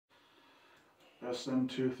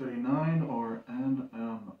SM239 or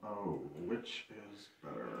NMO? Which is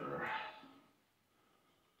better?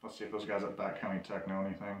 Let's see if those guys at Back County Tech know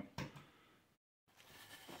anything.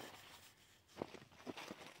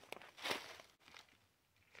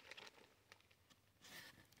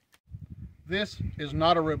 This is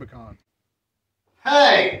not a Rubicon.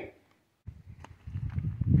 Hey!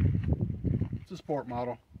 It's a sport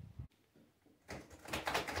model.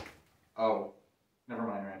 Oh, never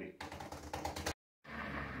mind, Randy.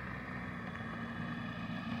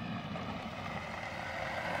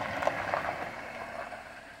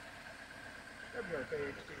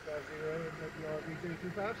 WRKX250 and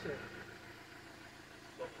WRVJ257.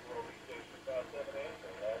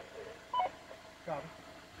 Copy.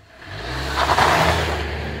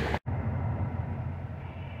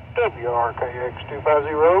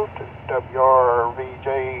 WRKX250 to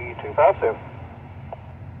WRVJ257.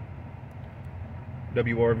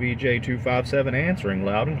 WRVJ257 answering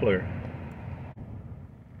loud and clear.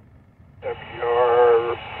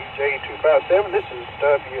 WRVJ257, this is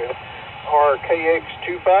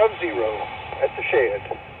WRKX250 at the shed.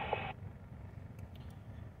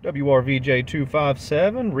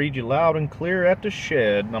 WRVJ257, read you loud and clear at the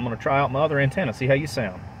shed. I'm going to try out my other antenna, see how you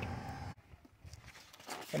sound.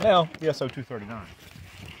 And now, the SO239.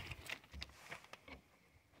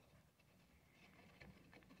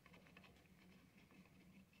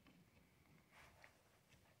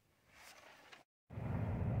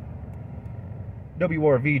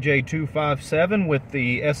 WRVJ257 with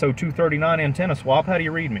the SO239 antenna swap. How do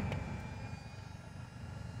you read me?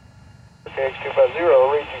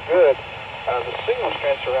 KX250 reads you good. The signal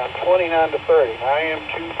strength's around 29 to 30. I am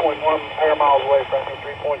 2.1 air miles away from you,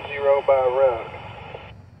 3.0 by road.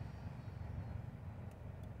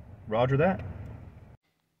 Roger that.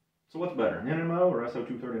 So what's better, NMO or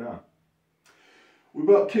SO239? We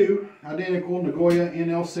bought two identical Nagoya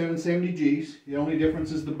NL 770Gs. The only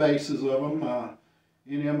difference is the bases of them.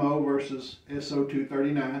 NMO versus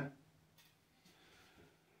SO239.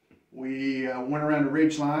 We went around the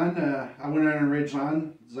ridge line. I went around the ridge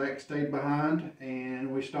line. Zach stayed behind,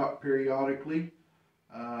 and we stopped periodically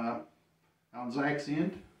on Zach's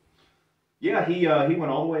end. Yeah, he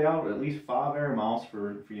went all the way out at least 5 air miles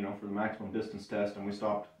for the maximum distance test, and we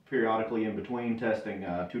stopped periodically in between, testing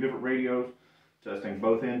 2 different radios, testing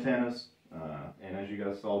both antennas, and as you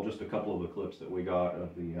guys saw, just a couple of the clips that we got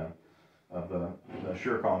of the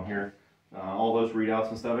Surecom here. All those readouts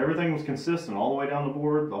and stuff, everything was consistent all the way down the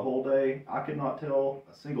board the whole day. I could not tell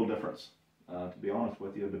a single difference, to be honest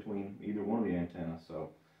with you, between either one of the antennas. So,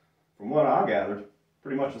 from what I gathered,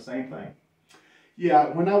 pretty much the same thing. Yeah,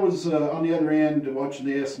 when I was on the other end watching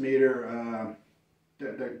the S meter,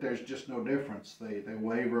 there's just no difference. They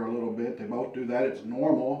waver a little bit. They both do that. It's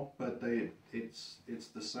normal, but it's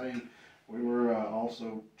the same. We were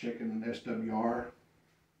also checking SWR.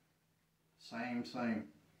 Same.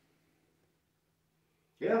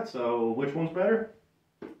 Yeah, so which one's better?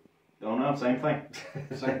 Don't know, same thing.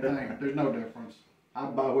 Same thing. There's no difference.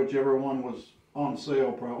 I'd buy whichever one was on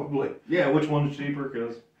sale, probably. Yeah, which one's cheaper,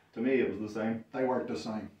 because to me it was the same. They work the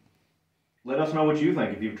same. Let us know what you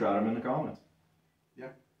think if you've tried them in the comments.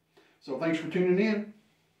 Yeah. So thanks for tuning in.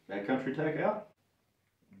 Backcountry Tech out.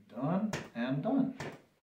 Done and done.